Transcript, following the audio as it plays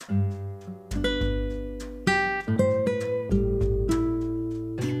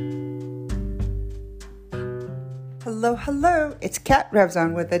Hello, hello. It's Kat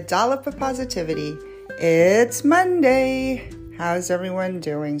Revzon with a dollop of positivity. It's Monday. How's everyone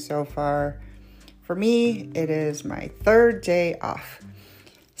doing so far? For me, it is my third day off.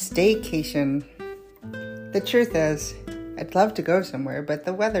 Staycation. The truth is, I'd love to go somewhere, but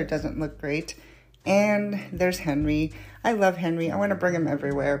the weather doesn't look great. And there's Henry. I love Henry. I want to bring him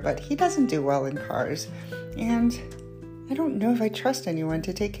everywhere, but he doesn't do well in cars. And I don't know if I trust anyone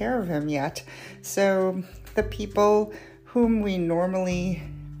to take care of him yet. So the people whom we normally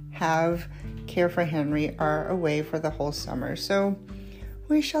have care for Henry are away for the whole summer. So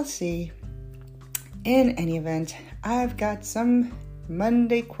we shall see. In any event, I've got some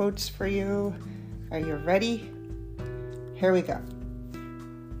Monday quotes for you. Are you ready? Here we go.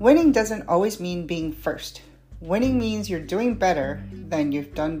 Winning doesn't always mean being first. Winning means you're doing better than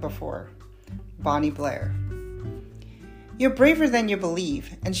you've done before. Bonnie Blair. You're braver than you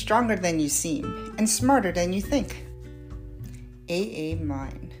believe, and stronger than you seem, and smarter than you think. A.A.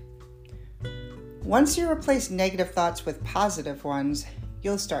 Mine. Once you replace negative thoughts with positive ones,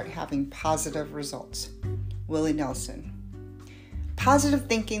 you'll start having positive results. Willie Nelson. Positive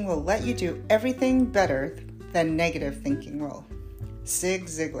thinking will let you do everything better than negative thinking will. Zig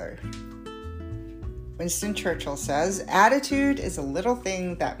Ziglar. Winston Churchill says, attitude is a little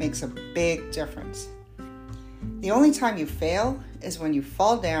thing that makes a big difference. The only time you fail is when you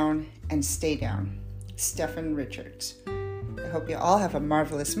fall down and stay down. Stephen Richards. I hope you all have a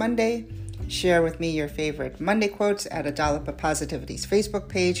marvelous Monday. Share with me your favorite Monday quotes at A Dollop of Positivity's Facebook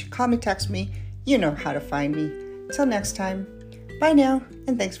page. Call me, text me. You know how to find me. Till next time. Bye now,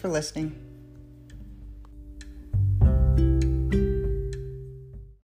 and thanks for listening.